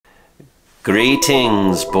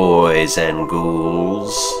Greetings, boys and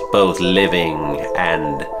ghouls, both living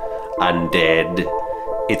and undead.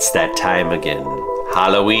 It's that time again.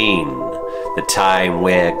 Halloween, the time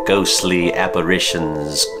where ghostly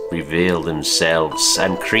apparitions reveal themselves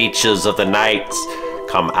and creatures of the night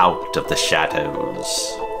come out of the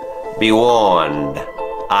shadows. Be warned,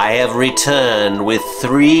 I have returned with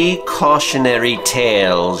 3 cautionary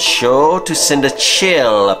tales sure to send a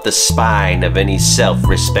chill up the spine of any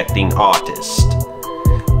self-respecting artist.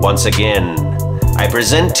 Once again, I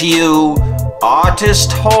present to you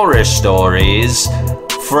Artist Horror Stories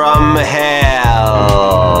from Hell.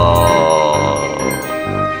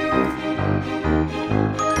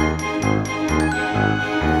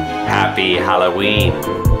 Happy Halloween.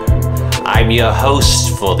 I'm your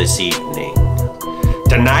host for this evening.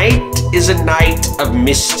 Tonight is a night of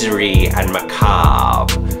mystery and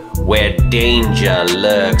macabre, where danger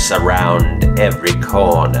lurks around every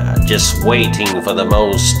corner, just waiting for the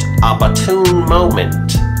most opportune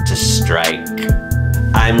moment to strike.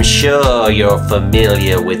 I'm sure you're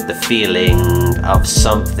familiar with the feeling of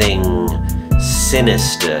something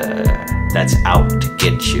sinister that's out to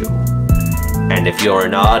get you. And if you're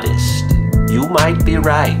an artist, you might be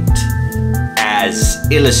right. As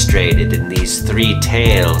illustrated in these 3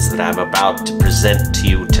 tales that I'm about to present to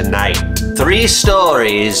you tonight. 3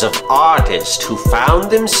 stories of artists who found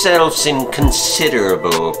themselves in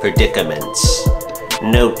considerable predicaments.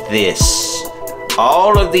 Note this,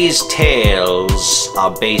 all of these tales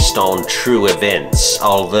are based on true events,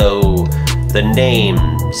 although the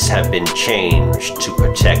names have been changed to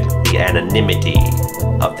protect the anonymity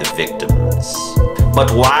of the victims. But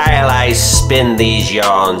while I spin these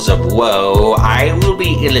yarns of woe, I will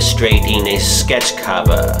be illustrating a sketch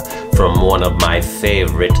cover from one of my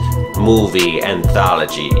favorite movie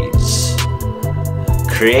anthologies.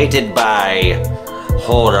 Created by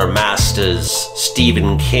horror masters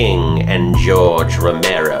Stephen King and George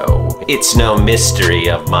Romero. It's no mystery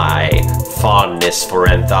of my fondness for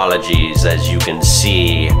anthologies, as you can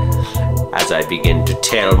see, as I begin to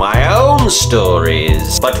tell my own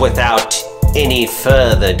stories. But without any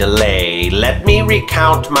further delay, let me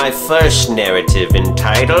recount my first narrative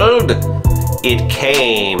entitled, It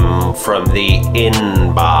Came from the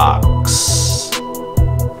Inbox.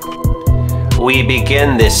 We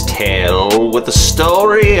begin this tale with the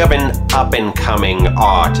story of an up-and-coming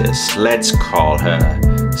artist. Let's call her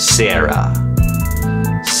Sarah.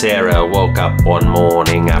 Sarah woke up one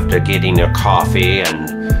morning after getting her coffee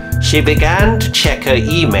and she began to check her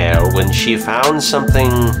email when she found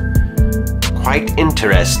something quite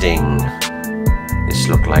interesting. This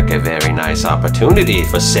looked like a very nice opportunity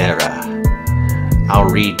for Sarah. I'll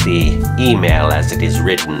read the email as it is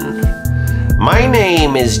written. My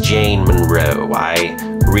name is Jane Monroe. I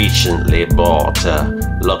recently bought a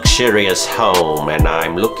luxurious home and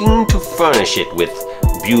I'm looking to furnish it with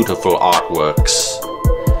beautiful artworks.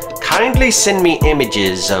 Kindly send me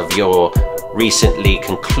images of your recently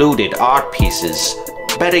concluded art pieces.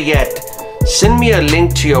 Better yet, send me a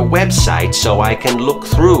link to your website so I can look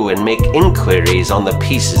through and make inquiries on the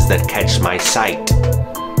pieces that catch my sight.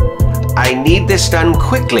 I need this done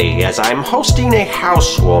quickly as I'm hosting a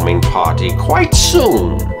housewarming party quite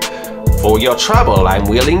soon. For your trouble, I'm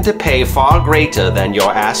willing to pay far greater than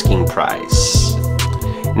your asking price.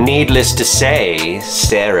 Needless to say,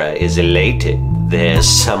 Sarah is elated. There's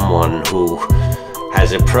someone who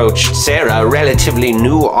has approached Sarah, a relatively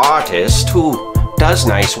new artist who does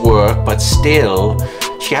nice work, but still,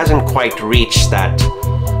 she hasn't quite reached that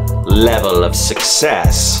level of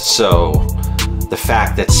success. So the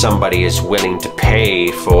fact that somebody is willing to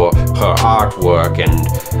pay for her artwork and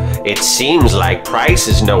it seems like price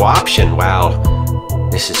is no option, well,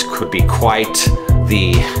 could be quite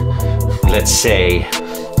the, let's say,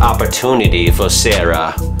 opportunity for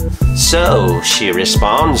Sarah. So she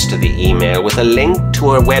responds to the email with a link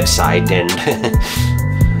to her website and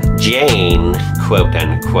Jane, quote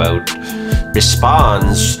unquote,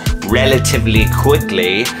 responds relatively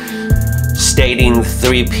quickly, stating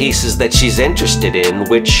 3 pieces that she's interested in,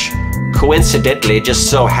 which coincidentally just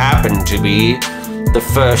so happened to be the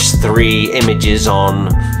first 3 images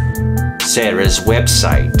on Sarah's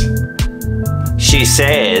website. She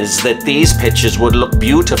says that these pictures would look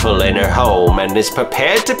beautiful in her home and is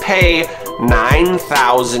prepared to pay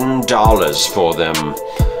 $9,000 for them.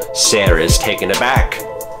 Sarah's taken aback.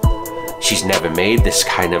 She's never made this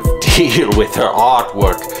kind of deal with her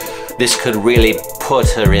artwork. This could really put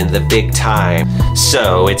her in the big time.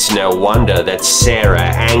 So it's no wonder that Sarah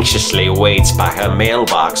anxiously waits by her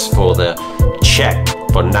mailbox for the check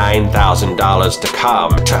for $9,000 to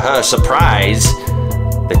come. To her surprise,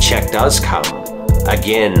 the check does come.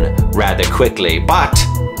 again rather quickly, but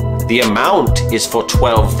the amount is for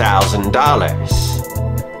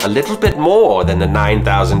 $12,000. A little bit more than the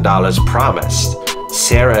 $9,000 promised.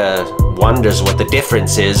 Sarah wonders what the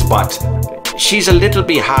difference is, but she's a little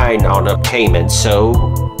behind on her payment, so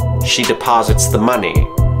she deposits the money.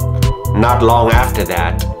 Not long after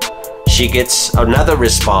that, she gets another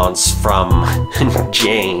response from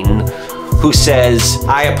Jane, who says,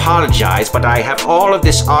 "I apologize, but I have all of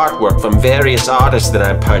this artwork from various artists that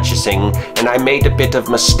I'm purchasing, and I made a bit of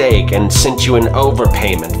mistake and sent you an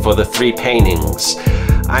overpayment for the 3 paintings.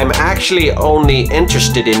 I'm actually only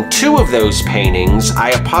interested in 2 of those paintings.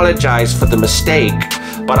 I apologize for the mistake,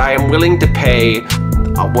 but I am willing to pay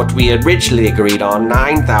what we originally agreed on,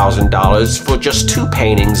 $9,000 for just 2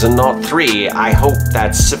 paintings and not 3. I hope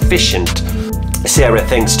that's sufficient." Sarah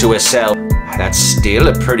thinks to herself, "That's still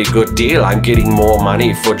a pretty good deal. I'm getting more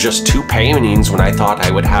money for just 2 paintings when I thought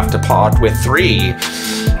I would have to part with 3.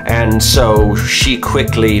 And so she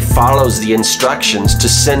quickly follows the instructions to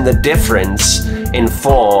send the difference in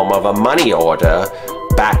form of a money order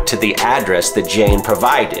back to the address that Jane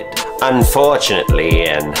provided. Unfortunately,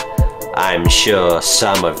 and I'm sure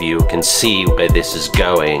some of you can see where this is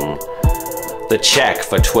going, the check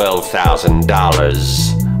for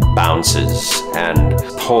 $12,000 bounces, and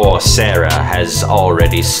poor Sarah has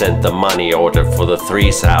already sent the money order for the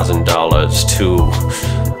 $3,000 to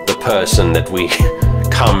the person that we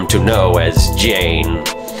come to know as Jane.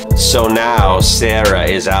 So now Sarah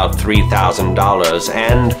is out $3,000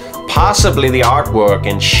 and possibly the artwork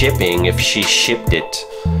and shipping if she shipped it.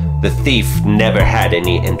 The thief never had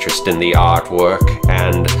any interest in the artwork,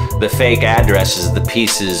 and the fake addresses the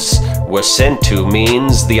pieces were sent to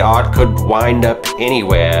means the art could wind up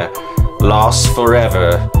anywhere, lost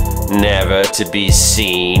forever, never to be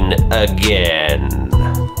seen again.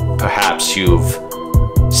 Perhaps you've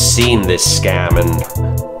seen this scam, and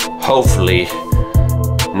hopefully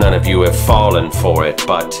none of you have fallen for it,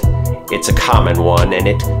 but it's a common one and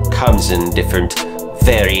it comes in different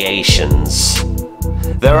variations.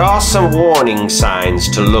 There are some warning signs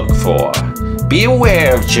to look for. Be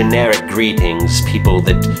aware of generic greetings, people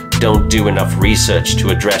that don't do enough research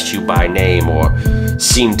to address you by name or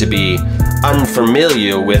seem to be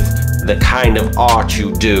unfamiliar with the kind of art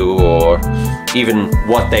you do or even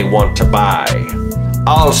what they want to buy.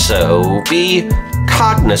 Also, be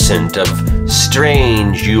cognizant of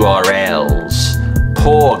strange URLs,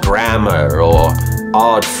 poor grammar, or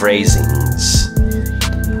odd phrasings.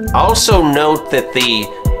 Also note that the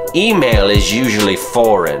email is usually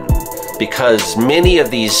foreign, because many of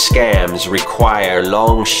these scams require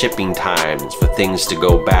long shipping times for things to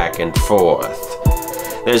go back and forth.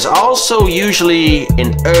 There's also usually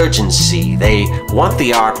an urgency. They want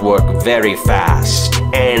the artwork very fast,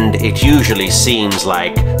 and it usually seems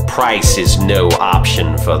like price is no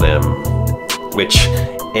option for them, which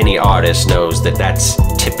any artist knows that that's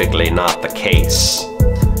typically not the case.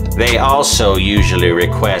 They also usually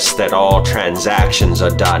request that all transactions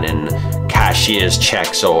are done in cashier's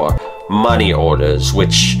checks or money orders,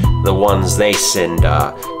 which the ones they send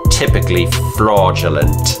are typically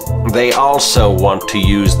fraudulent. They also want to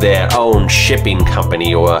use their own shipping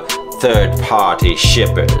company or third-party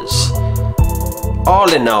shippers.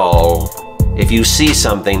 All in all, if you see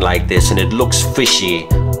something like this and it looks fishy,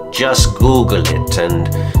 just Google it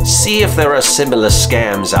and see if there are similar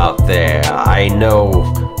scams out there. I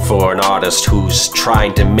know for an artist who's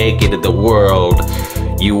trying to make it in the world,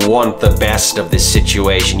 you want the best of this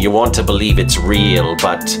situation. You want to believe it's real,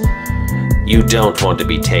 but you don't want to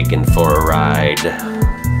be taken for a ride.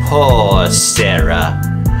 Poor Sarah.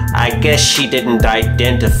 I guess she didn't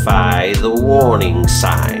identify the warning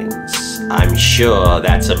signs. I'm sure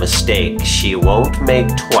that's a mistake she won't make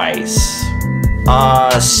twice.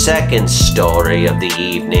 Our second story of the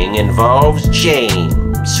evening involves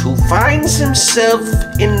James, who finds himself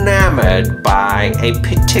enamored by a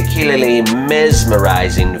particularly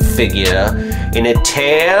mesmerizing figure in a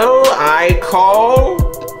tale I call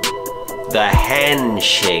The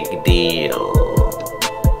Handshake Deal.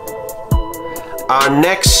 Our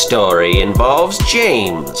next story involves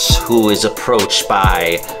James, who is approached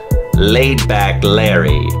by Laid-Back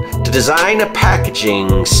Larry to design a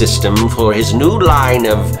packaging system for his new line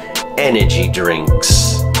of energy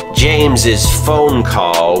drinks. James's phone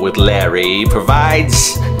call with Larry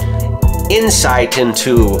provides insight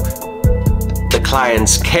into the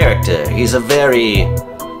client's character. He's a very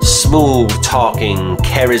smooth-talking,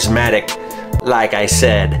 charismatic, like I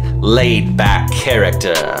said, laid-back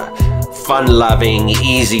character. Fun-loving,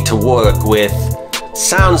 easy to work with.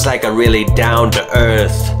 Sounds like a really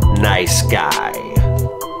down-to-earth, nice guy.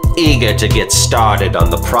 eager to get started on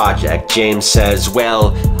the project, James says,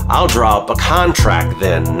 "Well, I'll draw up a contract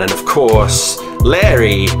then." And of course,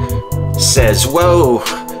 Larry says, "Whoa,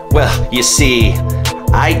 well, you see,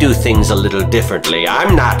 I do things a little differently.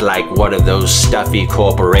 I'm not like one of those stuffy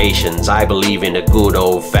corporations. I believe in a good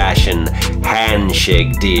old-fashioned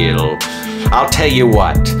handshake deal. I'll tell you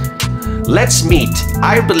what, let's meet.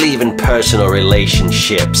 I believe in personal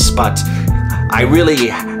relationships, but I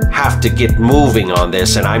really have to get moving on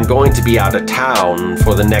this, and I'm going to be out of town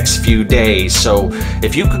for the next few days, so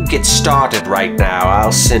if you could get started right now,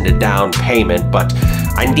 I'll send a down payment, but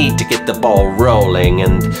I need to get the ball rolling,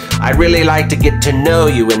 and I'd really like to get to know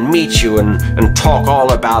you and meet you and talk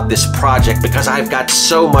all about this project, because I've got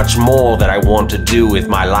so much more that I want to do with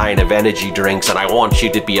my line of energy drinks, and I want you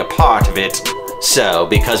to be a part of it." So,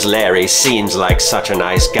 because Larry seems like such a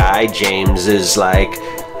nice guy, James is like,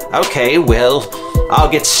 "Okay, well, I'll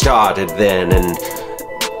get started then." And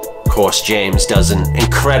of course, James does an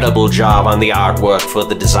incredible job on the artwork for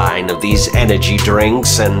the design of these energy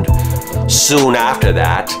drinks, and soon after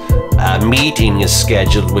that, a meeting is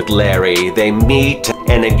scheduled with Larry. They meet,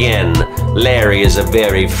 and again, Larry is a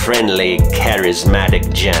very friendly,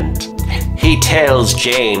 charismatic gent. He tells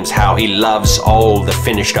James how he loves all the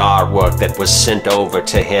finished artwork that was sent over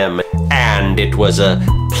to him, and it was a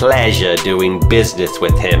pleasure doing business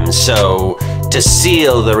with him. So, to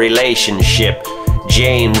seal the relationship,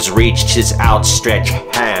 James reached his outstretched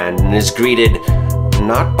hand and is greeted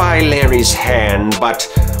not by Larry's hand, but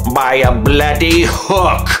by a bloody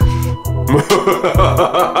hook.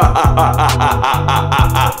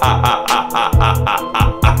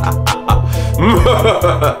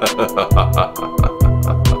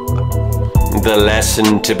 The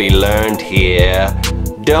lesson to be learned here: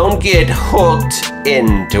 don't get hooked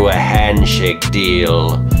into a handshake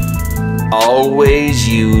deal. Always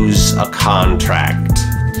use a contract,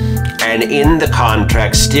 and in the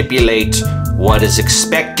contract stipulate what is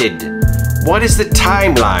expected. What is the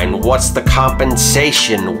timeline? What's the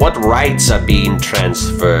compensation? What rights are being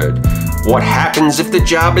transferred? What happens if the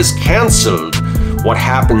job is canceled? What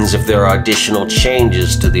happens if there are additional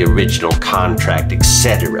changes to the original contract,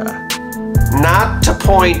 etc.? Not to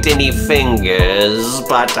point any fingers,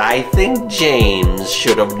 but I think James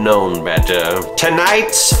should have known better.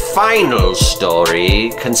 Tonight's final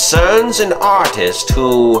story concerns an artist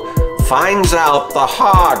who finds out the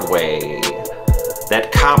hard way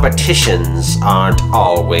that competitions aren't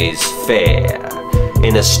always fair,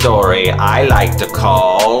 in a story I like to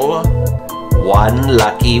call One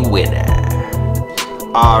Lucky Winner.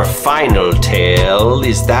 Our final tale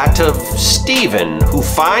is that of Stephen, who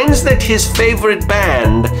finds that his favorite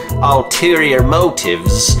band, Ulterior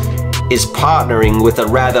Motives, is partnering with a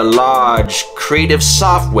rather large creative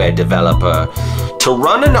software developer to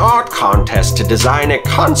run an art contest to design a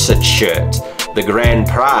concert shirt. The grand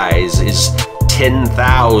prize is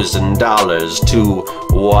 $10,000 to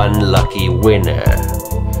one lucky winner.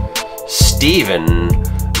 Stephen,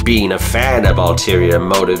 being a fan of Ulterior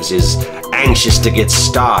Motives, is anxious to get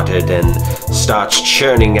started and starts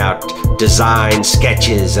churning out design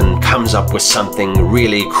sketches and comes up with something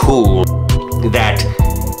really cool that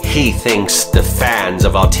he thinks the fans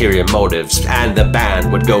of Ulterior Motives and the band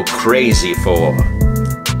would go crazy for.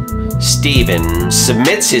 Stephen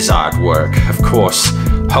submits his artwork, of course,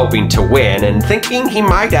 hoping to win and thinking he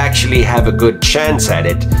might actually have a good chance at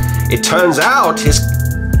it. It turns out his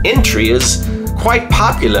entry is quite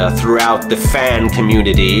popular throughout the fan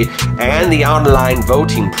community and the online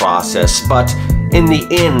voting process, but in the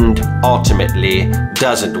end, ultimately,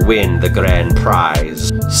 doesn't win the grand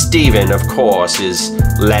prize. Stephen, of course, is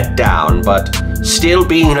let down, but still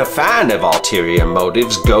being a fan of Ulterior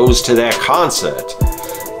Motives, goes to their concert.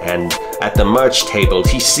 And at the merch table,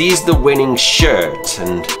 he sees the winning shirt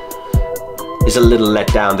and is a little let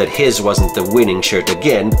down that his wasn't the winning shirt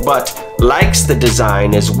again, but likes the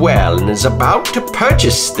design as well and is about to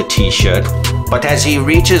purchase the t-shirt. But as he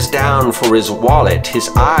reaches down for his wallet, his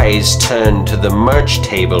eyes turn to the merch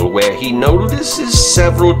table where he notices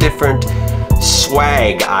several different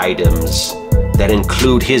swag items that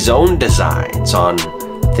include his own designs on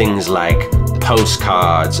things like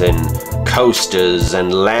postcards and coasters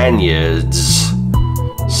and lanyards.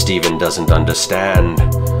 Stephen doesn't understand.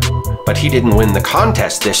 But he didn't win the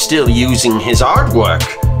contest. They're still using his artwork.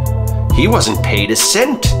 He wasn't paid a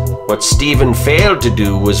cent. What Stephen failed to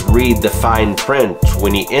do was read the fine print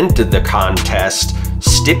when he entered the contest,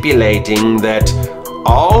 stipulating that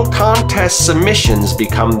all contest submissions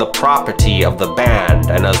become the property of the band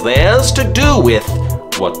and are theirs to do with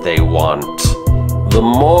what they want. The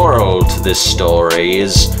moral to this story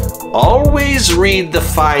is always read the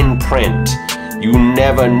fine print. You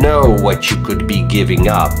never know what you could be giving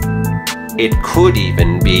up. It could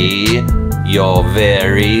even be your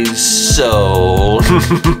very soul.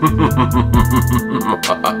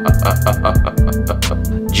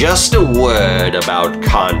 Just a word about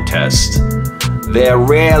contests. They're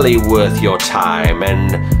rarely worth your time,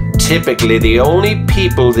 and typically the only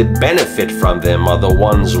people that benefit from them are the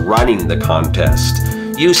ones running the contest.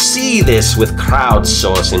 You see this with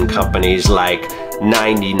crowdsourcing companies like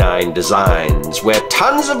 99 Designs, where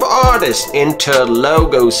tons of artists enter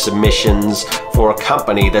logo submissions for a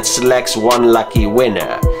company that selects one lucky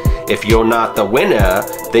winner. If you're not the winner,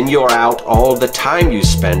 then you're out all the time you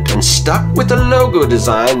spent and stuck with a logo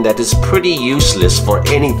design that is pretty useless for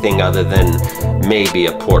anything other than maybe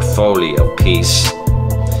a portfolio piece.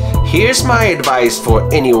 Here's my advice for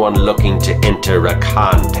anyone looking to enter a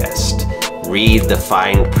contest. Read the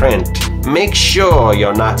fine print. Make sure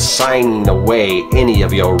you're not signing away any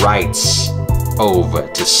of your rights over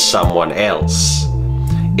to someone else.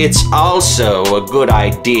 It's also a good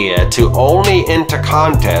idea to only enter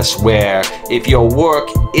contests where, if your work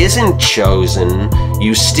isn't chosen,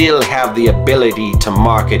 you still have the ability to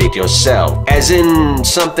market it yourself, as in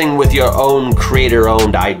something with your own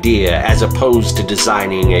creator-owned idea, as opposed to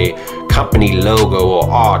designing a company logo or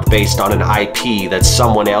art based on an IP that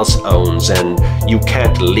someone else owns and you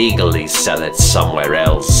can't legally sell it somewhere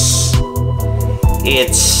else.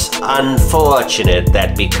 It's unfortunate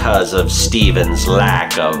that because of Steven's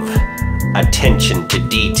lack of attention to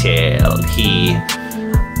detail, he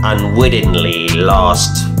unwittingly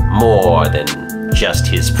lost more than just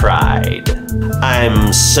his pride.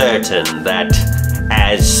 I'm certain that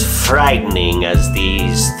as frightening as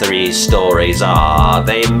these 3 stories are,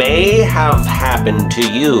 they may have happened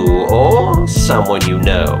to you or someone you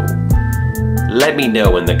know. Let me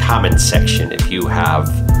know in the comment section if you have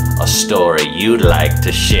a story you'd like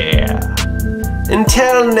to share.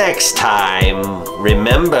 Until next time,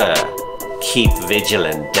 remember, keep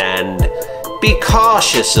vigilant and be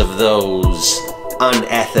cautious of those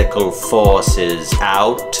unethical forces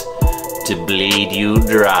out to bleed you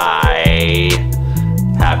dry.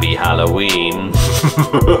 Happy Halloween.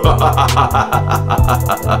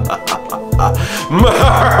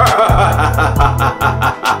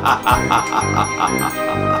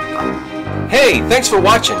 Hey, thanks for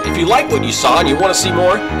watching. If you like what you saw and you want to see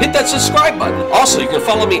more, hit that subscribe button. Also, you can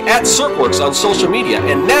follow me at Serkworks on social media,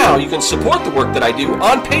 and now you can support the work that I do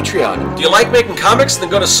on Patreon. Do you like making comics? Then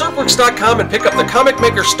go to Serkworks.com and pick up the Comic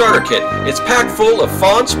Maker Starter Kit. It's packed full of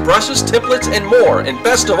fonts, brushes, templates, and more. And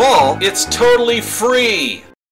best of all, it's totally free.